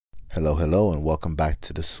Hello, hello, and welcome back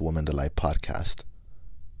to the Swim in the Light podcast.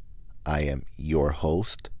 I am your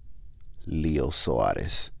host, Leo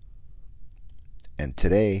Soares. And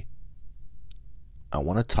today, I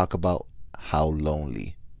want to talk about how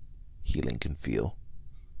lonely healing can feel.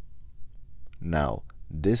 Now,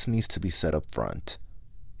 this needs to be said up front.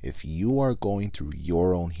 If you are going through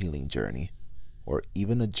your own healing journey, or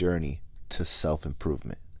even a journey to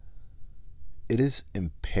self-improvement, it is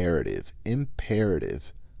imperative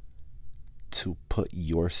to put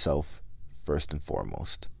yourself first and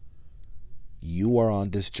foremost. You are on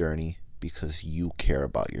this journey because you care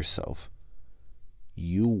about yourself.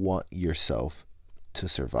 You want yourself to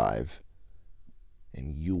survive,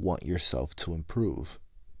 and you want yourself to improve.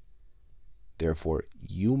 Therefore,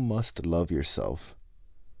 you must love yourself.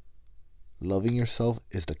 Loving yourself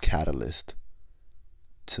is the catalyst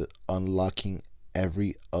to unlocking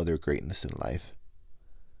every other greatness in life.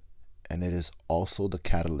 And it is also the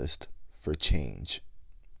catalyst for change,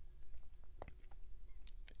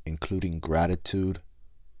 including gratitude,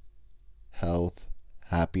 health,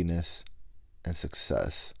 happiness, and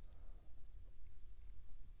success.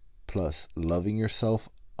 Plus, loving yourself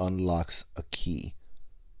unlocks a key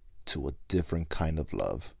to a different kind of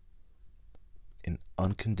love, an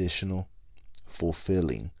unconditional,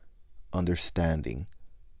 fulfilling, understanding,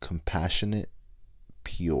 compassionate,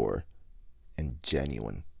 pure, and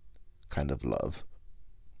genuine kind of love.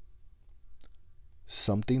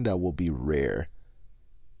 Something that will be rare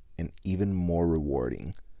and even more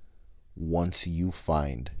rewarding once you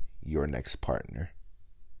find your next partner.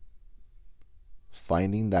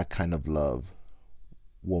 Finding that kind of love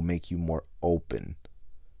will make you more open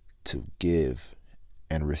to give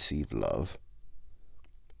and receive love.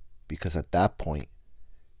 Because at that point,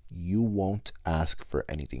 you won't ask for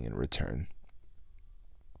anything in return.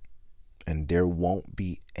 And there won't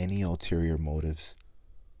be any ulterior motives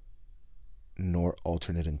nor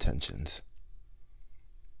alternate intentions.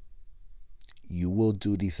 You will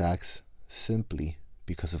do these acts simply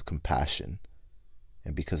because of compassion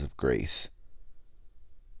and because of grace.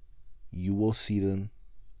 You will see them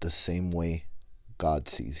the same way God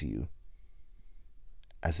sees you,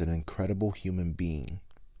 as an incredible human being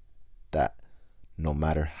that no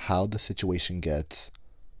matter how the situation gets,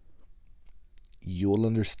 you'll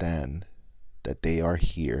understand that they are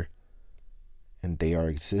here and they are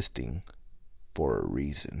existing for a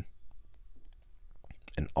reason.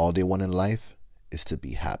 And all they want in life is to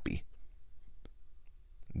be happy.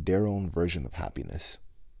 Their own version of happiness.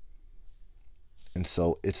 And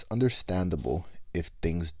so it's understandable if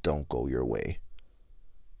things don't go your way,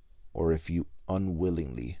 or if you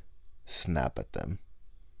unwillingly snap at them.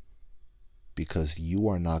 Because you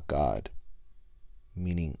are not God,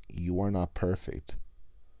 meaning you are not perfect.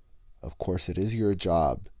 Of course, it is your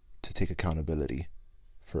job to take accountability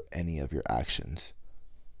for any of your actions.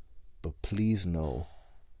 But please know,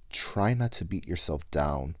 try not to beat yourself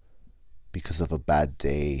down because of a bad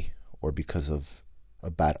day or because of a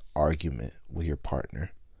bad argument with your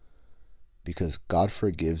partner. Because God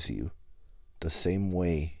forgives you the same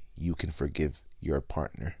way you can forgive your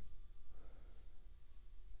partner.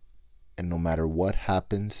 And no matter what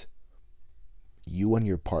happens, you and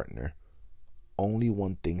your partner only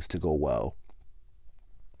want things to go well.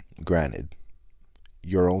 Granted,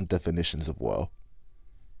 your own definitions of well,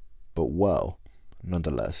 but well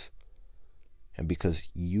nonetheless. And because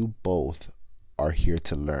you both are here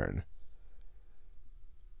to learn,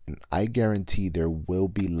 and I guarantee there will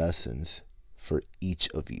be lessons for each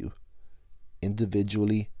of you,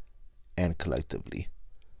 individually and collectively.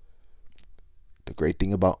 The great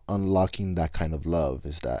thing about unlocking that kind of love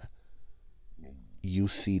is that you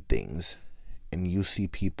see things and you see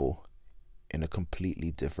people in a completely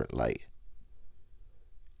different light.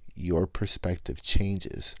 Your perspective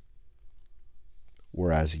changes.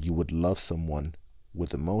 Whereas you would love someone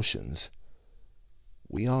with emotions,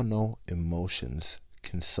 we all know emotions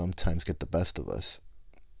can sometimes get the best of us.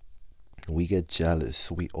 We get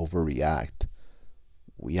jealous, we overreact,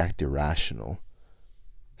 we act irrational.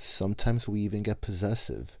 Sometimes we even get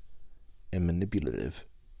possessive and manipulative.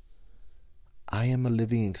 I am a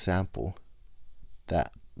living example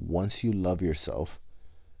that once you love yourself,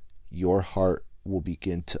 your heart will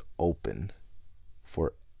begin to open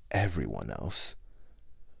for everyone else.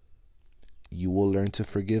 You will learn to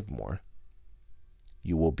forgive more.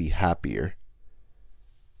 You will be happier.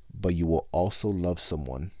 But you will also love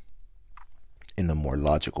someone in a more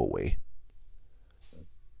logical way.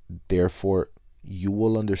 Therefore, you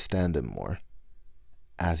will understand them more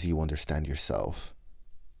as you understand yourself.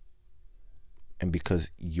 And because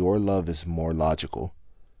your love is more logical,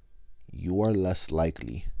 you are less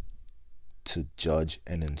likely to judge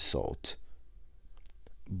and insult,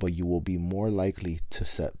 but you will be more likely to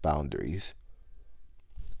set boundaries.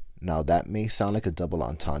 Now, that may sound like a double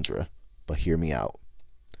entendre, but hear me out.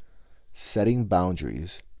 Setting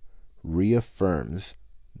boundaries reaffirms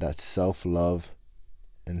that self-love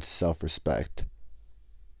and self-respect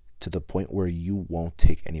to the point where you won't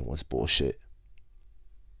take anyone's bullshit.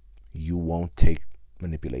 You won't take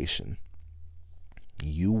manipulation.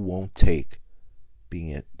 You won't take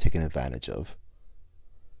being taken advantage of.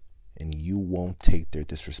 And you won't take their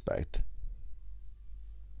disrespect.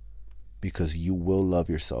 Because you will love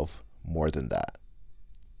yourself more than that.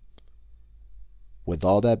 With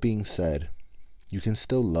all that being said, you can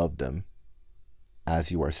still love them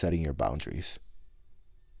as you are setting your boundaries.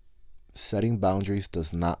 Setting boundaries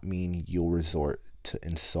does not mean you'll resort to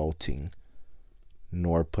insulting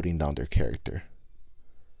nor putting down their character.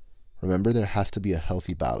 Remember, there has to be a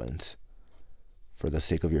healthy balance for the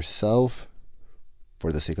sake of yourself,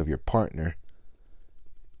 for the sake of your partner,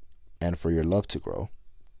 and for your love to grow.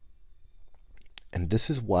 And this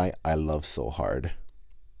is why I love so hard.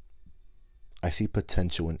 I see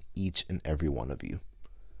potential in each and every one of you,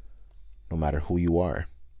 no matter who you are.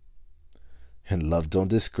 And love don't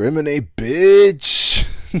discriminate, bitch.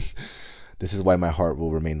 This is why my heart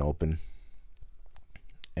will remain open.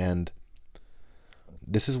 And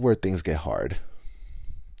this is where things get hard.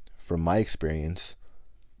 From my experience,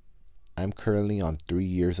 I'm currently on 3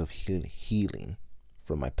 years of healing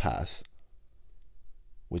from my past,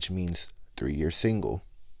 which means 3 years single.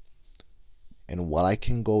 And while I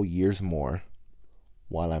can go years more,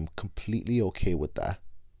 while I'm completely okay with that,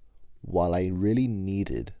 while I really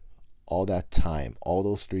needed all that time, all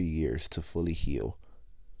those 3 years to fully heal,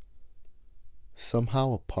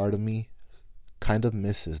 somehow a part of me kind of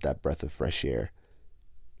misses that breath of fresh air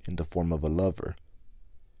in the form of a lover.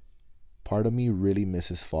 Part of me really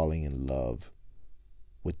misses falling in love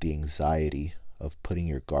with the anxiety of putting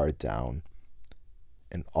your guard down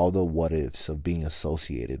and all the what ifs of being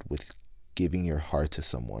associated with giving your heart to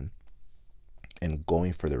someone and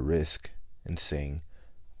going for the risk and saying,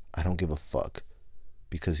 I don't give a fuck,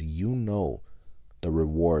 because you know the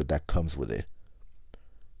reward that comes with it.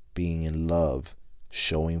 Being in love,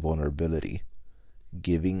 showing vulnerability,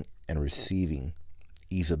 giving and receiving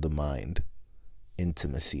ease of the mind,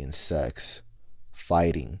 intimacy and sex,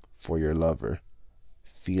 fighting for your lover,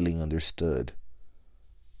 feeling understood,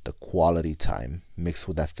 the quality time mixed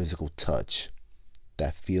with that physical touch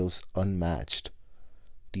that feels unmatched,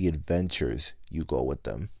 the adventures you go with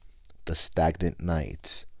them, the stagnant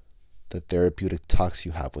nights, the therapeutic talks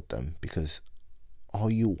you have with them, because all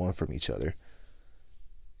you want from each other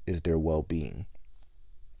is their well-being.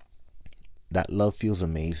 That love feels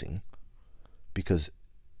amazing because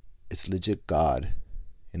it's legit God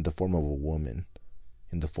in the form of a woman,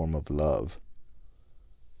 in the form of love.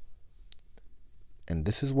 And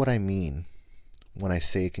this is what I mean when I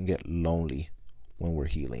say it can get lonely when we're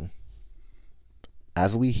healing.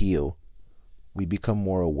 As we heal, we become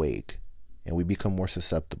more awake and we become more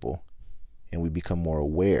susceptible and we become more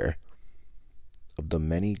aware of the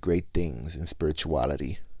many great things in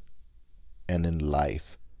spirituality and in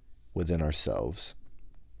life within ourselves.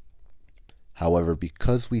 However,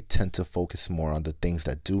 because we tend to focus more on the things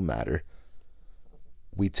that do matter,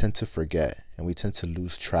 we tend to forget and we tend to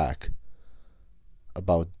lose track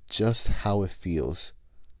about just how it feels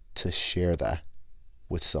to share that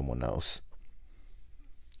with someone else.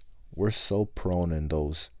 We're so prone in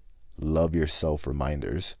those love yourself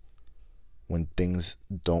reminders when things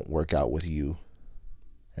don't work out with you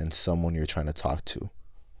and someone you're trying to talk to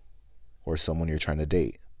or someone you're trying to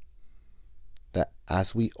date, that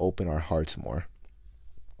as we open our hearts more,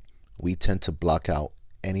 we tend to block out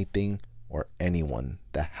anything or anyone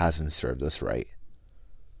that hasn't served us right,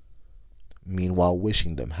 meanwhile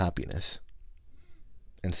wishing them happiness.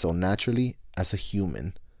 And so naturally, as a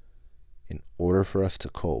human, in order for us to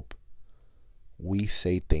cope, we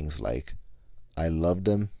say things like, I love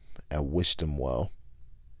them and wish them well,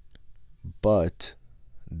 but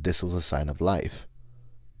this was a sign of life,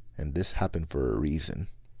 and this happened for a reason.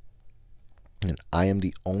 And I am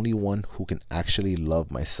the only one who can actually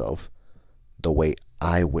love myself the way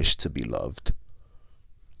I wish to be loved.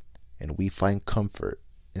 And we find comfort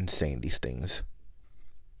in saying these things.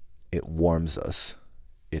 It warms us.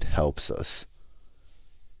 It helps us.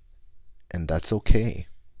 And that's okay.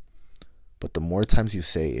 But the more times you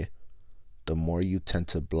say it, the more you tend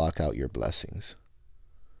to block out your blessings.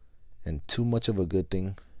 And too much of a good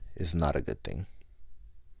thing is not a good thing,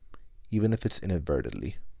 even if it's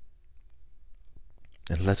inadvertently.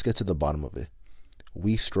 And let's get to the bottom of it.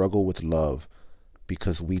 We struggle with love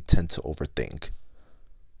because we tend to overthink.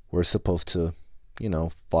 We're supposed to,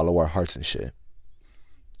 follow our hearts and shit.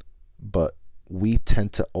 But we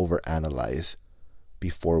tend to overanalyze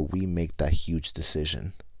before we make that huge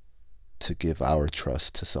decision to give our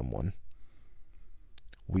trust to someone.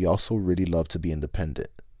 We also really love to be independent.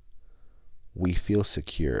 We feel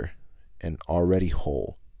secure and already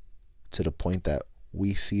whole to the point that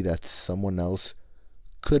we see that someone else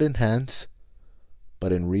could enhance,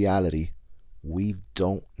 but in reality, we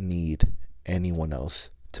don't need anyone else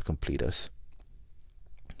to complete us.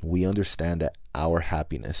 We understand that our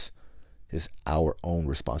happiness is our own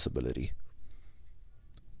responsibility,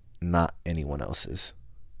 not anyone else's.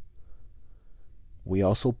 We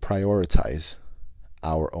also prioritize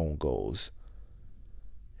our own goals.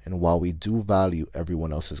 And while we do value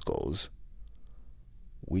everyone else's goals,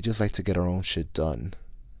 we just like to get our own shit done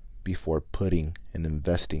before putting and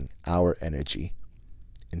investing our energy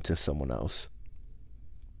into someone else.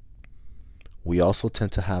 We also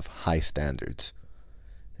tend to have high standards,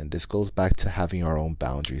 and this goes back to having our own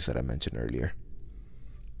boundaries that I mentioned earlier.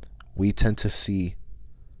 We tend to see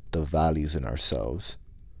the values in ourselves,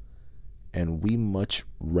 and we much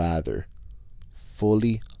rather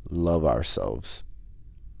fully love ourselves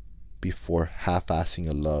before half-assing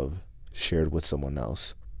a love shared with someone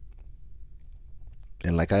else.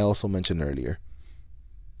 And like I also mentioned earlier,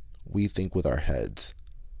 we think with our heads,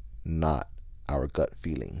 not our gut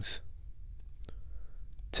feelings.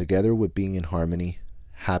 Together with being in harmony,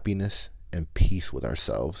 happiness, and peace with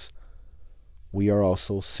ourselves, we are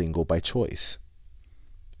also single by choice,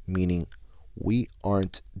 meaning we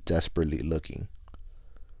aren't desperately looking.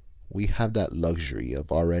 We have that luxury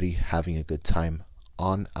of already having a good time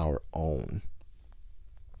on our own.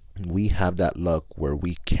 We have that luck where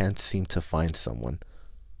we can't seem to find someone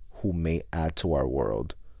who may add to our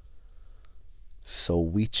world. So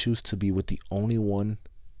we choose to be with the only one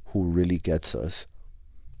who really gets us,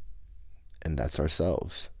 and that's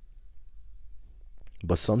ourselves.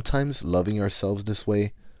 But sometimes loving ourselves this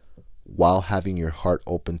way, while having your heart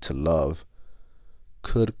open to love,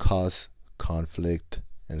 could cause conflict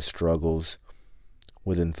and struggles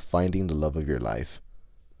within finding the love of your life.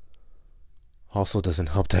 Also doesn't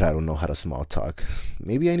help that I don't know how to small talk.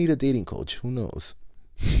 Maybe I need a dating coach, who knows?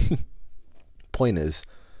 Point is,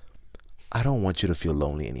 I don't want you to feel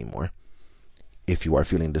lonely anymore, if you are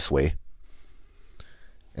feeling this way.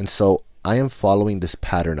 And so I am following this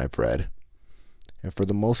pattern I've read, and for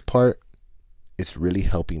the most part, it's really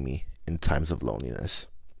helping me in times of loneliness.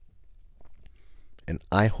 And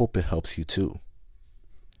I hope it helps you too.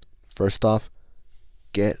 First off,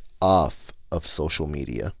 get off of social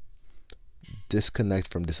media. Disconnect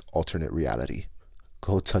from this alternate reality.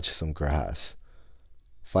 Go touch some grass.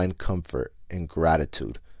 Find comfort and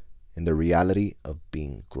gratitude in the reality of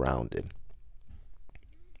being grounded.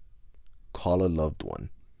 Call a loved one.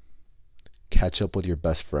 Catch up with your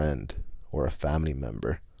best friend or a family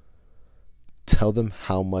member. Tell them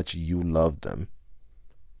how much you love them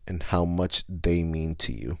and how much they mean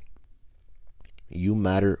to you. You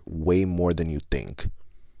matter way more than you think.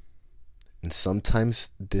 And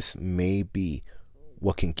sometimes this may be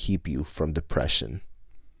what can keep you from depression.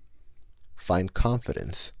 Find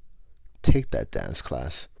confidence. Take that dance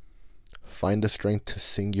class. Find the strength to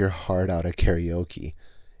sing your heart out at karaoke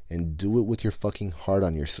and do it with your fucking heart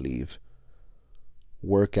on your sleeve.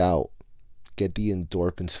 Work out. Get the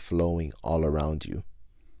endorphins flowing all around you.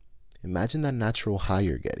 Imagine that natural high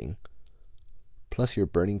you're getting. Plus you're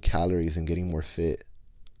burning calories and getting more fit.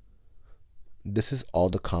 This is all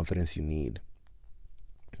the confidence you need.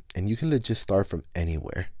 And you can legit start from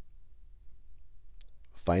anywhere.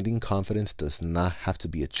 Finding confidence does not have to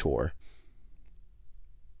be a chore.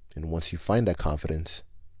 And once you find that confidence,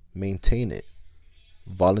 maintain it.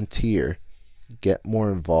 Volunteer. Get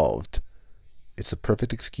more involved. It's a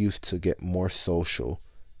perfect excuse to get more social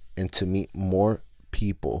and to meet more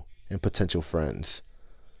people and potential friends.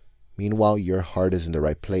 Meanwhile, your heart is in the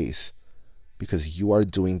right place because you are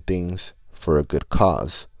doing things for a good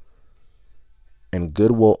cause. And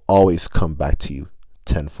good will always come back to you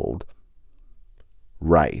tenfold.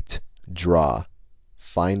 Write, draw,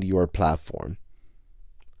 find your platform.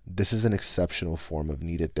 This is an exceptional form of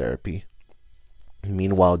needed therapy.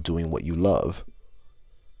 Meanwhile, doing what you love.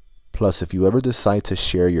 Plus, if you ever decide to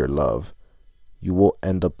share your love, you will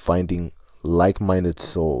end up finding like-minded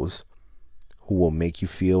souls who will make you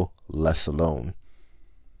feel less alone.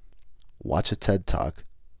 Watch a TED Talk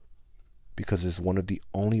because it's one of the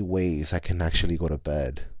only ways I can actually go to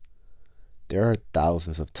bed. There are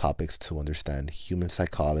thousands of topics to understand human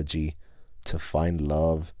psychology, to find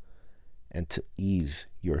love, and to ease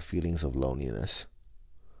your feelings of loneliness.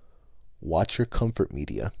 Watch your comfort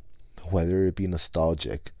media, whether it be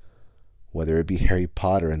nostalgic, Whether it be Harry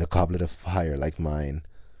Potter and the Goblet of Fire like mine,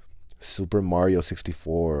 Super Mario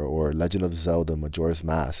 64, or Legend of Zelda Majora's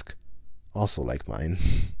Mask, also like mine.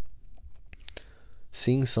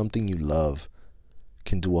 Seeing something you love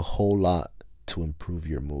can do a whole lot to improve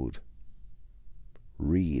your mood.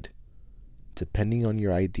 Read, depending on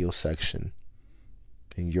your ideal section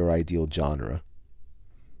and your ideal genre.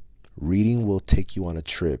 Reading will take you on a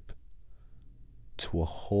trip to a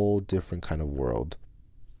whole different kind of world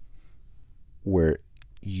where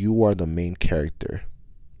you are the main character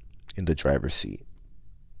in the driver's seat,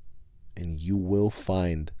 and you will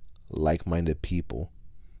find like-minded people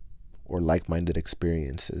or like-minded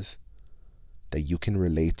experiences that you can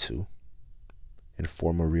relate to and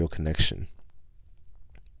form a real connection.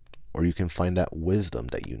 Or you can find that wisdom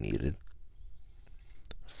that you needed.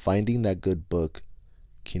 Finding that good book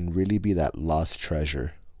can really be that lost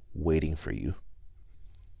treasure waiting for you.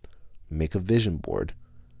 Make a vision board.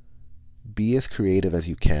 Be as creative as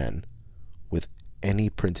you can with any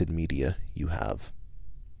printed media you have.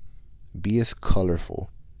 Be as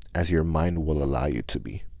colorful as your mind will allow you to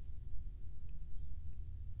be.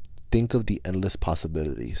 Think of the endless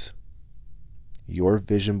possibilities. Your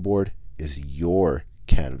vision board is your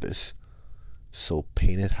canvas, so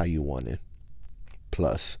paint it how you want it.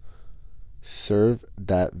 Plus, serve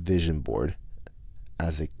that vision board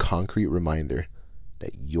as a concrete reminder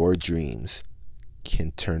that your dreams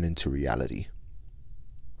can turn into reality.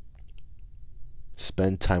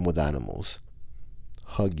 Spend time with animals.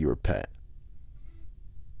 Hug your pet.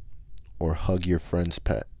 Or hug your friend's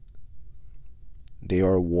pet. They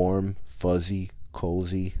are warm, fuzzy,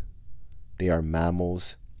 cozy. They are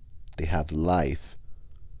mammals. They have life.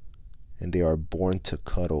 And they are born to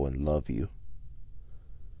cuddle and love you.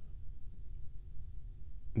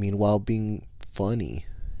 Meanwhile, being funny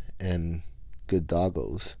and good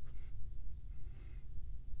doggos.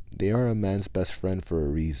 They are a man's best friend for a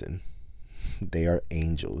reason. They are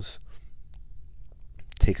angels.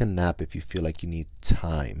 Take a nap if you feel like you need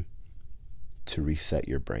time to reset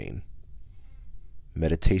your brain.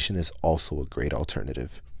 Meditation is also a great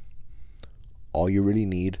alternative. All you really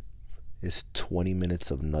need is 20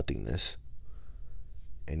 minutes of nothingness,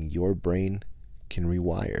 and your brain can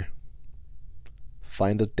rewire.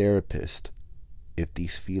 Find a therapist if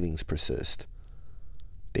these feelings persist.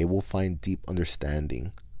 They will find deep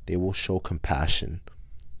understanding, they will show compassion,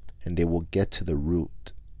 and they will get to the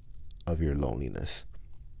root of your loneliness.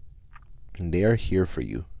 And they are here for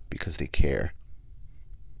you because they care.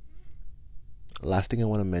 Last thing I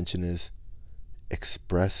want to mention is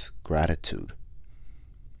express gratitude.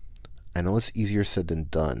 I know it's easier said than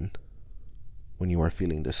done when you are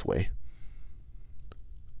feeling this way,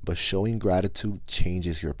 but showing gratitude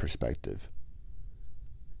changes your perspective.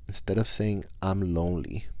 Instead of saying, I'm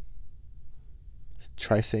lonely,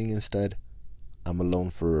 try saying instead, I'm alone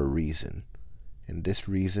for a reason, and this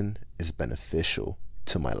reason is beneficial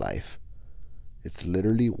to my life. It's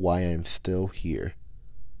literally why I'm still here.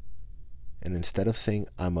 And instead of saying,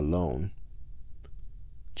 I'm alone,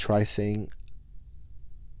 try saying,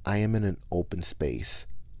 I am in an open space,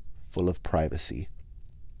 full of privacy,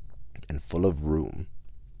 and full of room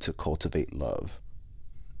to cultivate love.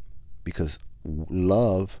 Because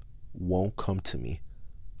love won't come to me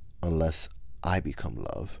unless I become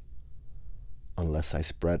love, unless I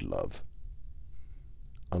spread love,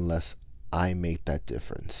 unless I make that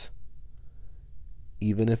difference.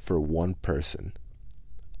 Even if for one person,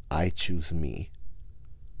 I choose me,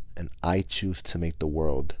 and I choose to make the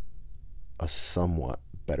world a somewhat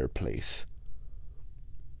better place.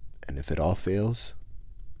 And if it all fails,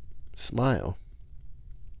 smile.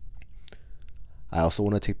 I also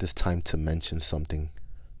want to take this time to mention something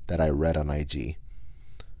that I read on IG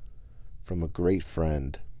from a great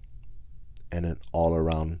friend and an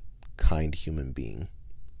all-around kind human being,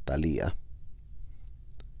 Thalia,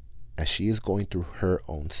 as she is going through her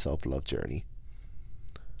own self-love journey.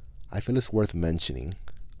 I feel it's worth mentioning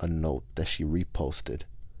a note that she reposted,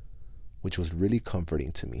 which was really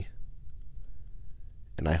comforting to me,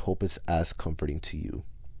 and I hope it's as comforting to you,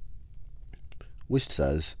 which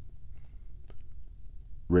says,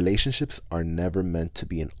 relationships are never meant to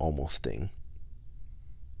be an almost thing.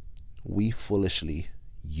 We foolishly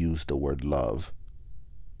use the word love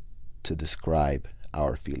to describe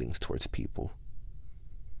our feelings towards people.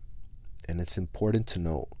 And it's important to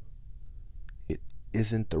note, it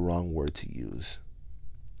isn't the wrong word to use,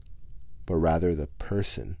 but rather the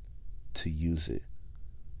person to use it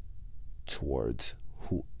towards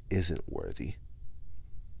who isn't worthy.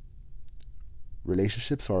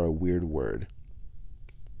 Relationships are a weird word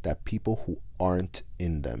that people who aren't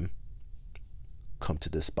in them come to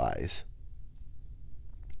despise.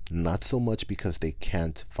 Not so much because they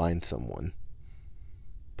can't find someone,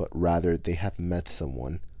 but rather they have met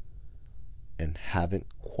someone and haven't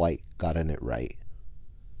quite gotten it right.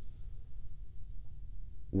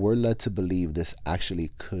 We're led to believe this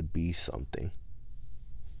actually could be something.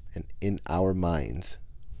 And in our minds,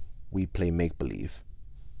 we play make-believe.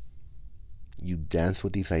 You dance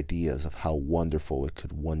with these ideas of how wonderful it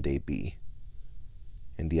could one day be.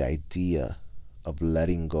 And the idea of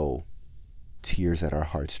letting go tears at our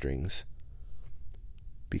heartstrings.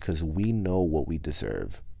 Because we know what we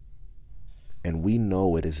deserve. And we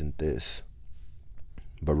know it isn't this.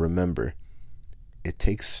 But remember, it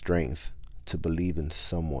takes strength to believe in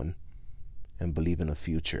someone and believe in a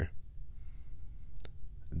future.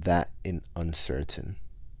 That in uncertain.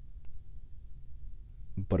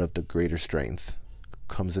 But of the greater strength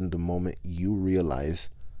comes in the moment you realize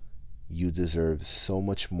you deserve so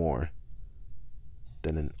much more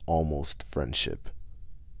than an almost friendship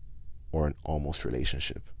or an almost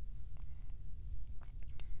relationship.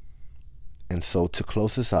 And so to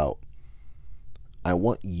close this out, I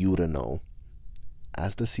want you to know,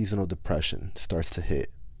 as the seasonal depression starts to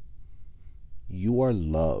hit, you are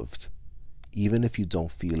loved, even if you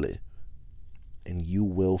don't feel it, and you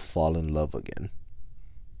will fall in love again.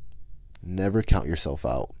 Never count yourself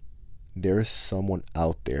out. There is someone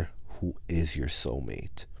out there who is your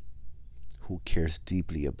soulmate, who cares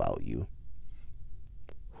deeply about you,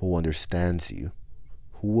 who understands you,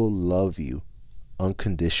 who will love you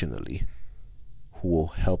unconditionally, who will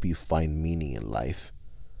help you find meaning in life.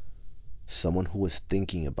 Someone who is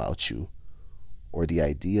thinking about you or the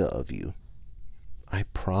idea of you. I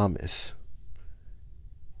promise.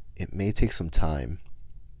 It may take some time,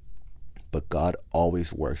 but God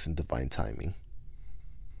always works in divine timing.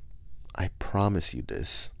 I promise you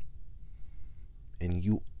this. And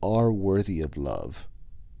you are worthy of love,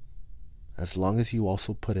 as long as you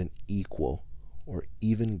also put an equal or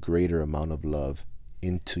even greater amount of love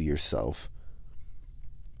into yourself.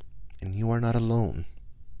 And you are not alone.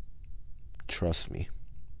 Trust me.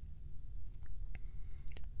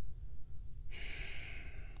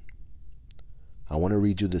 I want to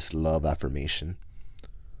read you this love affirmation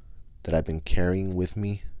that I've been carrying with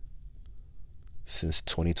me since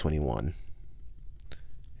 2021.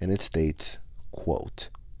 And it states, quote,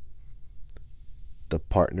 "The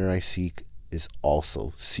partner I seek is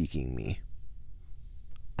also seeking me.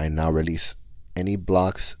 I now release any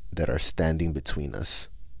blocks that are standing between us.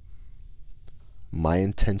 My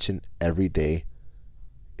intention every day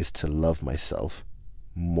is to love myself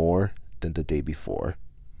more than the day before.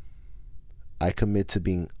 I commit to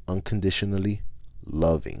being unconditionally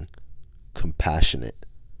loving, compassionate,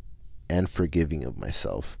 and forgiving of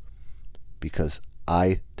myself because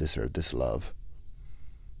I deserve this love.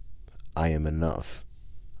 I am enough.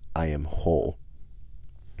 I am whole.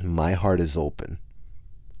 My heart is open.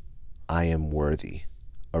 I am worthy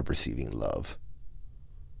of receiving love.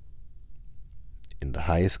 In the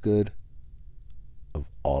highest good of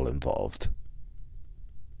all involved."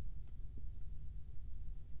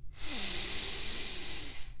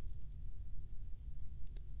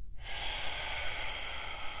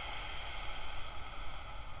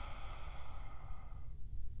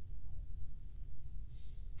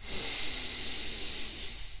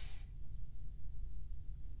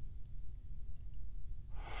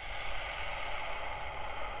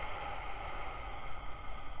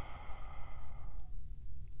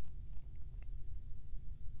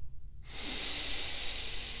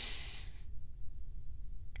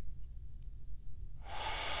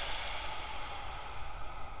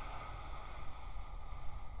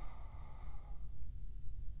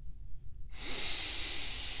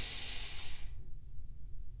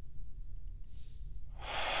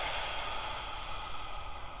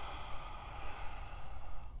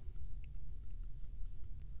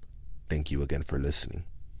 Thank you again for listening.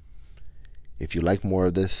 If you like more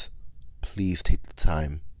of this, please take the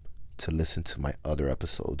time to listen to my other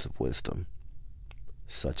episodes of wisdom,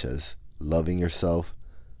 such as loving yourself,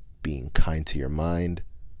 being kind to your mind,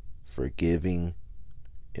 forgiving,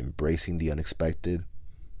 embracing the unexpected,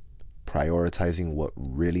 prioritizing what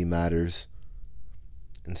really matters,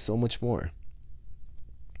 and so much more.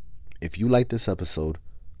 If you like this episode,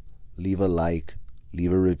 leave a like,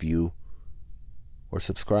 leave a review, or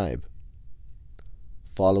subscribe.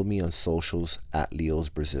 Follow me on socials at Leo's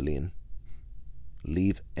Brazilian.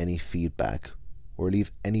 Leave any feedback or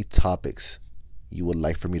leave any topics you would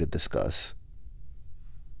like for me to discuss.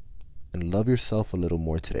 And love yourself a little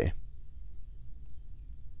more today.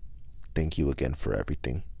 Thank you again for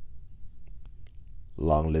everything.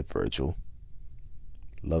 Long live Virgil.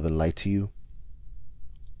 Love and light to you,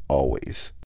 always.